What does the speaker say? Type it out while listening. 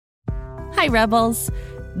Hi, Rebels.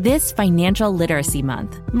 This Financial Literacy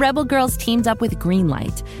Month, Rebel Girls teamed up with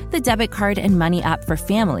Greenlight, the debit card and money app for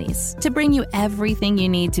families, to bring you everything you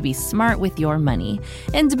need to be smart with your money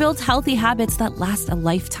and to build healthy habits that last a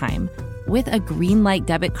lifetime. With a Greenlight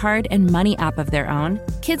debit card and money app of their own,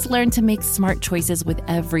 kids learn to make smart choices with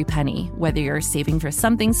every penny, whether you're saving for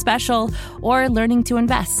something special or learning to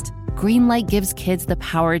invest. Greenlight gives kids the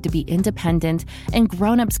power to be independent, and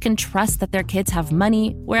grown-ups can trust that their kids have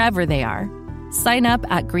money wherever they are. Sign up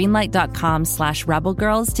at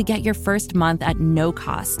greenlight.com/rebelgirls to get your first month at no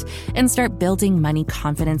cost and start building money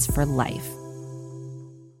confidence for life.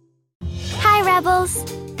 Hi, Rebels.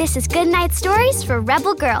 This is Goodnight Stories for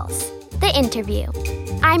Rebel Girls, the interview.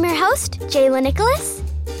 I'm your host, Jayla Nicholas,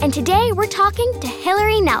 and today we're talking to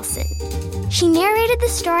Hillary Nelson. She narrated the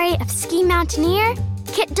story of ski mountaineer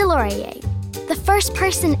Kit DesLauriers, the first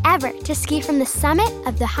person ever to ski from the summit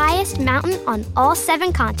of the highest mountain on all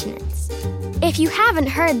 7 continents. If you haven't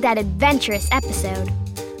heard that adventurous episode,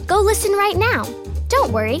 go listen right now.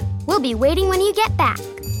 Don't worry, we'll be waiting when you get back.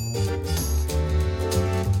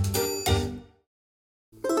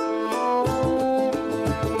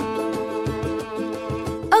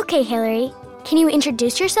 Okay, Hillary, can you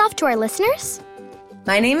introduce yourself to our listeners?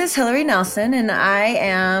 My name is Hillary Nelson, and I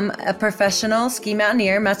am a professional ski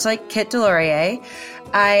mountaineer, much like Kit DesLauriers.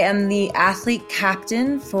 I am the athlete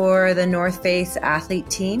captain for the North Face athlete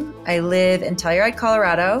team. I live in Telluride,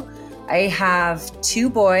 Colorado. I have 2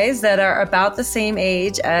 boys that are about the same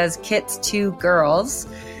age as Kit's 2 girls.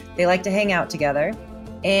 They like to hang out together.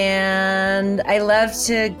 And I love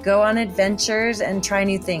to go on adventures and try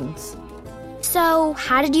new things. So,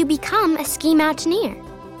 how did you become a ski mountaineer?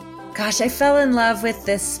 Gosh, I fell in love with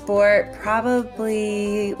this sport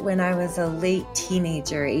probably when I was a late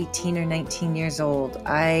teenager, 18 or 19 years old.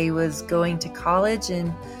 I was going to college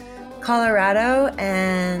in Colorado,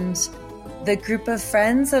 and the group of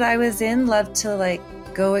friends that I was in loved to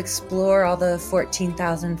go explore all the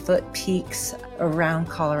 14,000 foot peaks around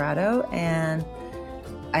Colorado. And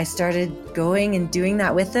I started going and doing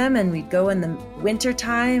that with them, and we'd go in the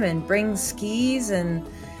wintertime and bring skis, and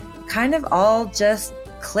kind of all just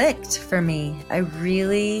clicked for me. I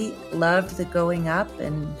really loved the going up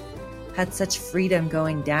and had such freedom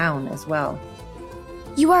going down as well.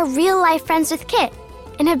 You are real-life friends with Kit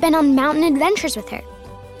and have been on mountain adventures with her.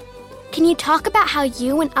 Can you talk about how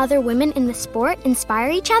you and other women in the sport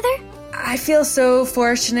inspire each other? I feel so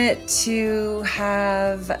fortunate to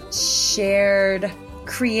have shared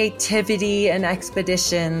creativity and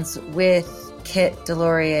expeditions with Kit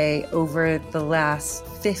DesLauriers over the last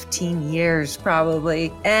 15 years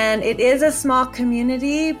probably. And it is a small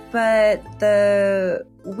community, but the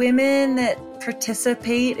women that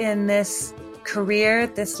participate in this career,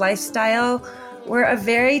 this lifestyle, we're a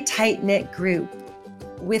very tight-knit group.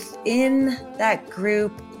 Within that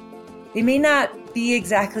group, we may not be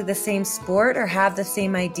exactly the same sport or have the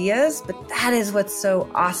same ideas, but that is what's so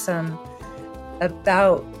awesome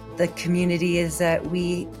about the community, is that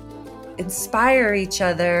we inspire each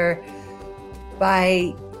other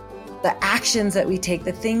by the actions that we take,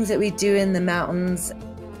 the things that we do in the mountains.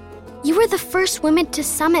 You were the first women to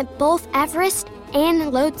summit both Everest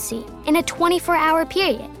and Lhotse in a 24-hour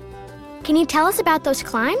period. Can you tell us about those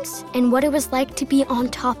climbs and what it was like to be on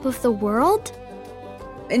top of the world?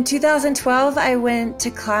 In 2012, I went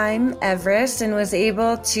to climb Everest and was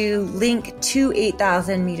able to link 2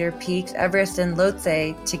 8,000 meter peaks, Everest and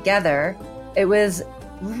Lhotse, together. It was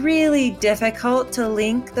really difficult to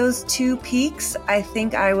link those 2 peaks. I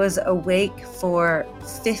think I was awake for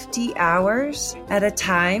 50 hours at a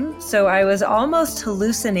time. So I was almost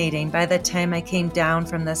hallucinating by the time I came down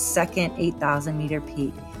from the second 8,000 meter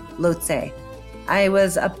peak, Lhotse. I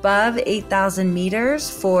was above 8,000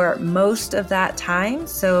 meters for most of that time.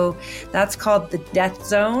 So that's called the death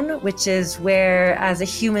zone, which is where, as a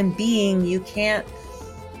human being, you can't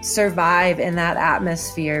survive in that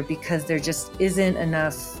atmosphere because there just isn't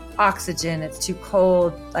enough oxygen. It's too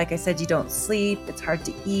cold. Like I said, you don't sleep. It's hard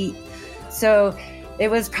to eat. So it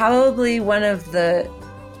was probably one of the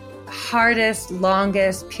hardest,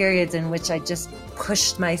 longest periods in which I just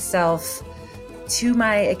pushed myself to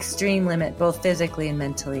my extreme limit, both physically and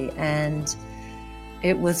mentally. And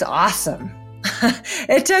it was awesome.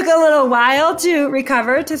 It took a little while to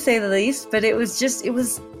recover, to say the least, but it was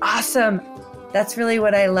awesome. That's really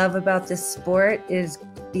what I love about this sport, is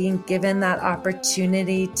being given that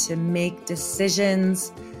opportunity to make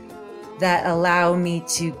decisions that allow me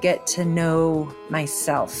to get to know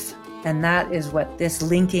myself. And that is what this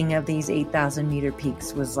linking of these 8,000 meter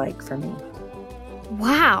peaks was like for me.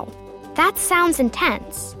 Wow, that sounds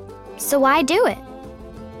intense. So why do it?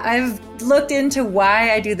 I've looked into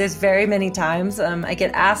why I do this very many times. I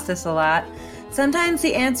get asked this a lot. Sometimes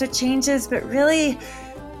the answer changes, but really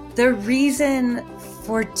the reason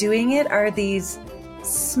for doing it are these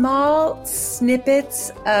small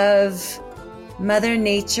snippets of Mother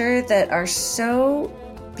Nature that are so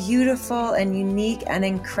beautiful and unique and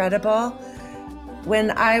incredible.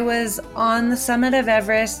 When I was on the summit of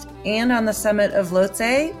Everest and on the summit of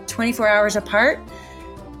Lhotse, 24 hours apart,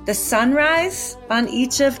 the sunrise on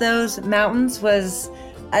each of those mountains was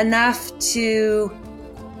enough to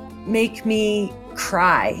make me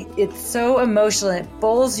cry. It's so emotional. It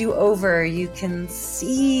bowls you over. You can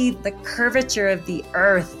see the curvature of the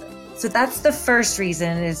earth. So that's the first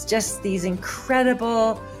reason, is just these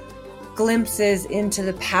incredible glimpses into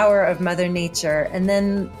the power of Mother Nature. And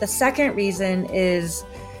then the second reason is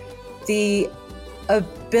the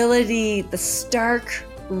ability, the stark,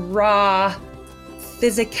 raw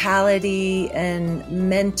physicality and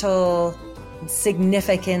mental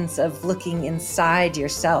significance of looking inside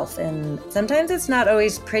yourself. And sometimes it's not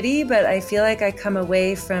always pretty, but I feel like I come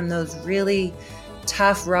away from those really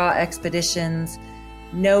tough, raw expeditions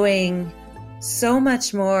knowing so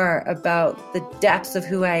much more about the depths of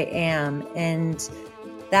who I am. And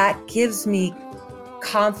that gives me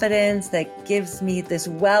confidence, that gives me this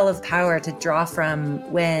well of power to draw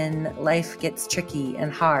from when life gets tricky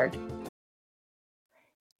and hard.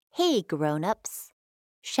 Hey, grown-ups.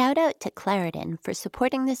 Shout out to Claritin for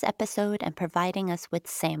supporting this episode and providing us with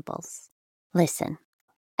samples. Listen,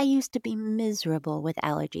 I used to be miserable with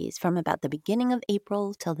allergies from about the beginning of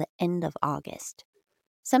April till the end of August.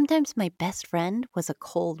 Sometimes my best friend was a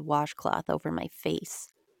cold washcloth over my face.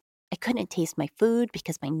 I couldn't taste my food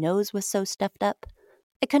because my nose was so stuffed up.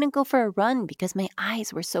 I couldn't go for a run because my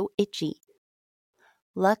eyes were so itchy.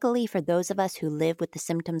 Luckily for those of us who live with the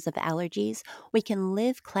symptoms of allergies, we can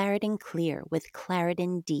live Claritin Clear with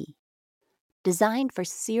Claritin D. Designed for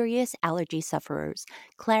serious allergy sufferers,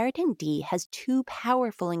 Claritin D has 2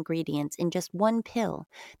 powerful ingredients in just one pill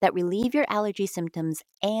that relieve your allergy symptoms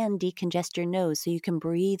and decongest your nose so you can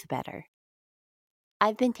breathe better.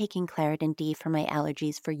 I've been taking Claritin D for my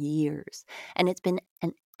allergies for years, and it's been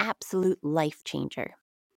an absolute life changer.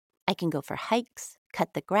 I can go for hikes,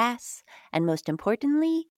 cut the grass, and most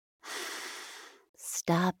importantly,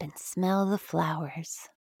 stop and smell the flowers.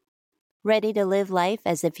 Ready to live life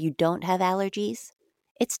as if you don't have allergies?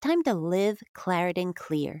 It's time to live Claritin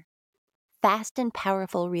Clear. Fast and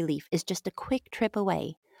powerful relief is just a quick trip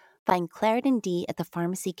away. Find Claritin D at the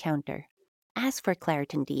pharmacy counter. Ask for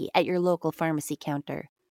Claritin D at your local pharmacy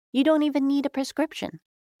counter. You don't even need a prescription.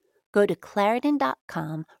 Go to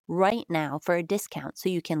Claritin.com right now for a discount so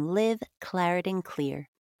you can live Claritin Clear.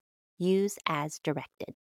 Use as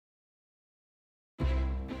directed.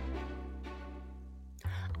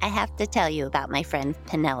 I have to tell you about my friend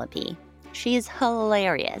Penelope. She is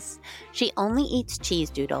hilarious. She only eats cheese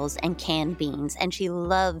doodles and canned beans, and she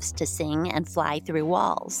loves to sing and fly through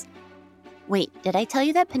walls. Wait, did I tell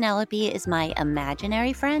you that Penelope is my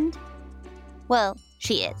imaginary friend? Well,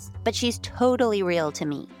 she is, but she's totally real to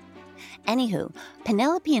me. Anywho,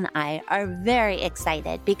 Penelope and I are very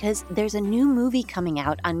excited because there's a new movie coming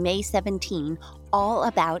out on May 17 all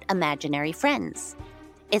about imaginary friends.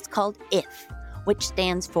 It's called IF, which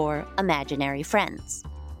stands for Imaginary Friends.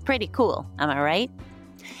 Pretty cool, am I right?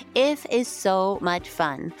 IF is so much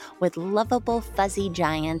fun with lovable fuzzy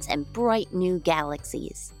giants and bright new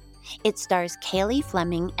galaxies. It stars Kaylee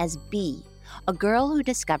Fleming as Bee, a girl who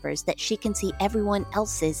discovers that she can see everyone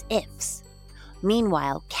else's ifs.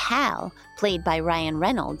 Meanwhile, Cal, played by Ryan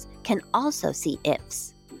Reynolds, can also see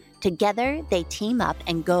ifs. Together, they team up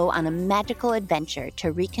and go on a magical adventure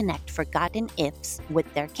to reconnect forgotten ifs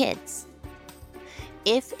with their kids.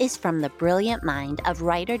 IF is from the brilliant mind of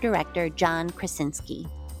writer-director John Krasinski.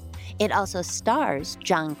 It also stars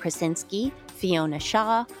John Krasinski, Fiona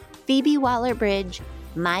Shaw, Phoebe Waller-Bridge,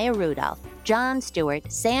 Maya Rudolph, Jon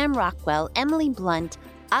Stewart, Sam Rockwell, Emily Blunt,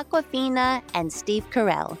 Awkwafina, and Steve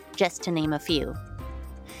Carell, just to name a few.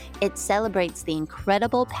 It celebrates the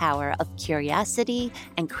incredible power of curiosity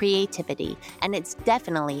and creativity, and it's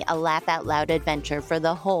definitely a laugh-out-loud adventure for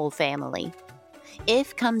the whole family.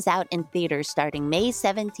 IF comes out in theaters starting May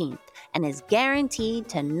 17th and is guaranteed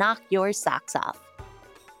to knock your socks off.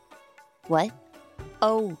 What?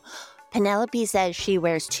 Oh, Penelope says she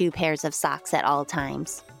wears 2 pairs of socks at all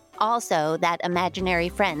times. Also, that imaginary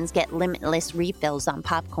friends get limitless refills on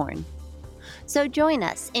popcorn. So join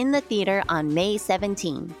us in the theater on May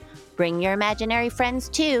 17. Bring your imaginary friends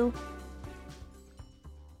too.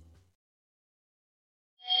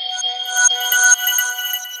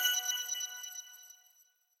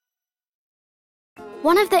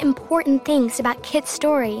 One of the important things about Kit's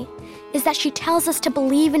story is that she tells us to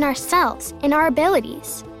believe in ourselves and our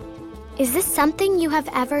abilities. Is this something you have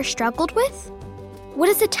ever struggled with? What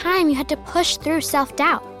is the time you had to push through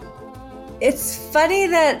self-doubt? It's funny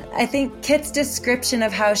that I think Kit's description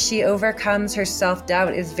of how she overcomes her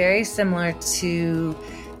self-doubt is very similar to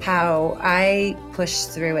how I pushed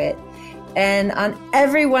through it. And on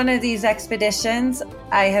every one of these expeditions,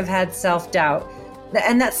 I have had self-doubt.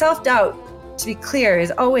 And that self-doubt, to be clear,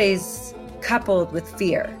 is always coupled with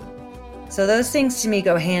fear. So those things to me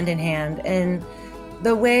go hand in hand. And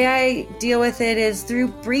the way I deal with it is through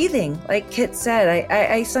breathing. Like Kit said,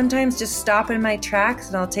 I sometimes just stop in my tracks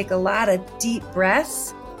and I'll take a lot of deep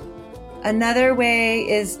breaths. Another way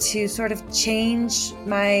is to sort of change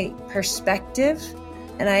my perspective.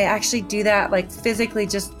 And I actually do that like physically,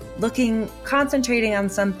 just concentrating on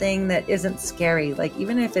something that isn't scary. Like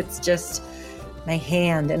even if it's just my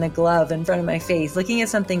hand and a glove in front of my face, looking at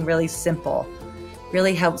something really simple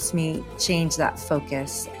really helps me change that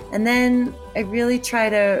focus. And then I really try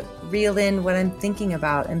to reel in what I'm thinking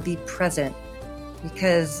about and be present.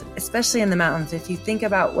 Because especially in the mountains, if you think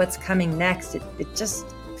about what's coming next, it just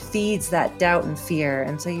feeds that doubt and fear.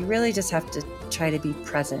 And so you really just have to try to be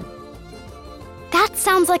present. That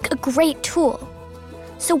sounds like a great tool.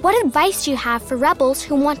 So what advice do you have for rebels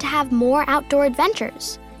who want to have more outdoor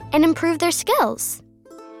adventures and improve their skills?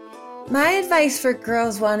 My advice for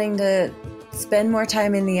girls wanting to spend more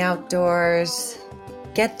time in the outdoors,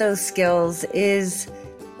 get those skills, is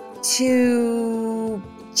to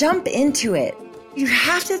jump into it. You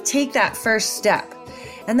have to take that first step.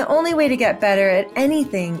 And the only way to get better at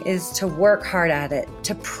anything is to work hard at it,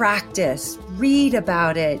 to practice, read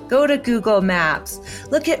about it, go to Google Maps,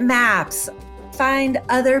 look at maps, find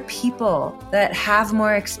other people that have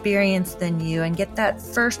more experience than you and get that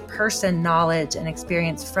first-person knowledge and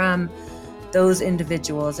experience from those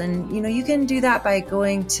individuals. And, you can do that by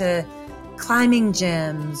going to climbing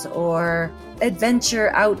gyms or adventure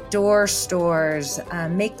outdoor stores.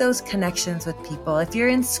 Make those connections with people. If you're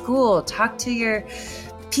in school, talk to your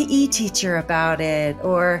PE teacher about it,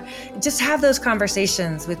 or just have those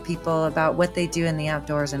conversations with people about what they do in the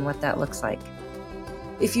outdoors and what that looks like.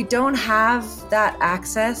 If you don't have that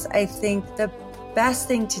access, I think the best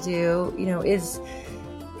thing to do, is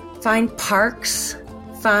find parks,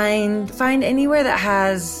 find anywhere that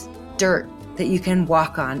has dirt that you can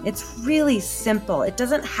walk on. It's really simple. It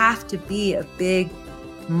doesn't have to be a big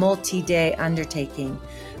multi-day undertaking.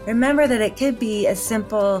 Remember that it could be as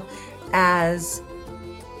simple as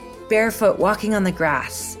barefoot walking on the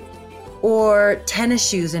grass, or tennis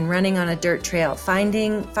shoes and running on a dirt trail,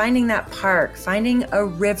 finding that park, finding a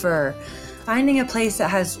river, finding a place that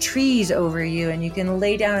has trees over you and you can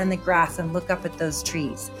lay down in the grass and look up at those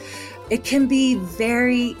trees. It can be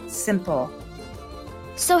very simple.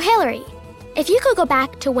 So Hillary, if you could go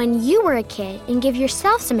back to when you were a kid and give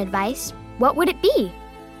yourself some advice, what would it be?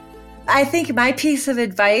 I think my piece of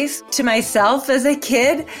advice to myself as a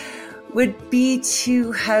kid would be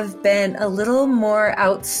to have been a little more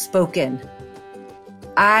outspoken.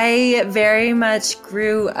 I very much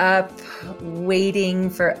grew up waiting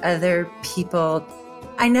for other people.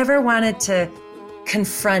 I never wanted to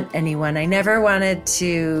confront anyone. I never wanted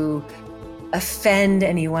to offend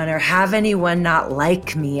anyone or have anyone not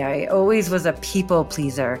like me. I always was a people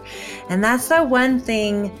pleaser. And that's the one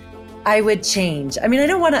thing I would change. I mean, I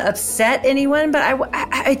don't want to upset anyone, but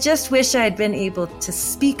I just wish I'd been able to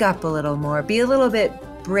speak up a little more, be a little bit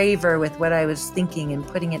braver with what I was thinking and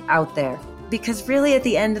putting it out there. Because really at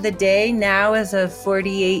the end of the day, now as a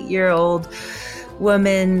 48-year-old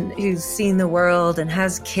woman who's seen the world and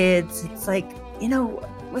has kids, it's like,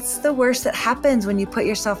 what's the worst that happens when you put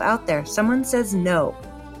yourself out there? Someone says no.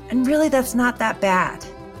 And really, that's not that bad.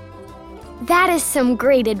 That is some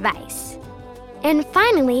great advice. And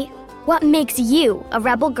finally, what makes you a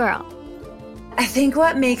rebel girl? I think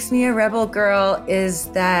what makes me a rebel girl is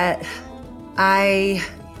that I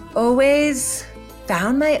always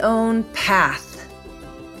found my own path.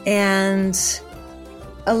 And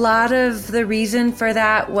a lot of the reason for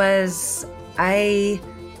that was I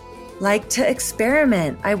like to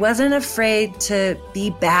experiment. I wasn't afraid to be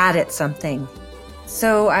bad at something.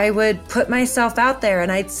 So I would put myself out there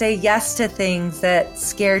and I'd say yes to things that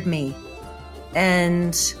scared me.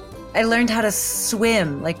 And I learned how to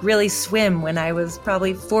swim, like really swim, when I was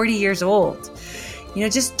probably 40 years old.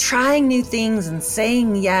 Just trying new things and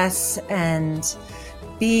saying yes and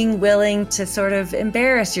being willing to sort of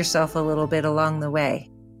embarrass yourself a little bit along the way.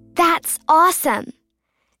 That's awesome.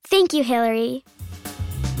 Thank you, Hillary.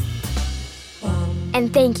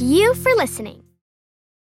 And thank you for listening.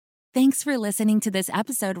 Thanks for listening to this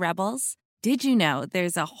episode, Rebels. Did you know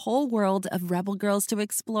there's a whole world of Rebel Girls to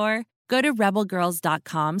explore? Go to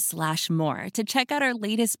rebelgirls.com/more to check out our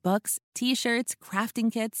latest books, t-shirts,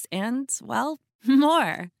 crafting kits, and, well,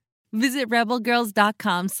 more. Visit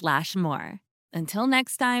rebelgirls.com/more. Until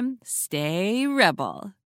next time, stay rebel.